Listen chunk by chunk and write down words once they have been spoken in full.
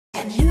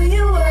I knew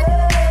you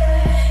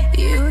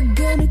were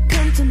gonna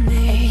come to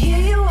me, and here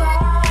you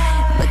are.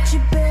 But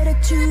you better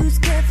choose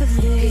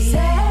carefully,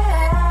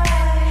 'cause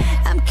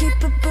I'm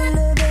capable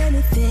of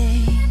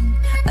anything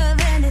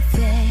and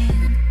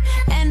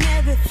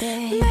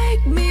everything.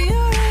 Make me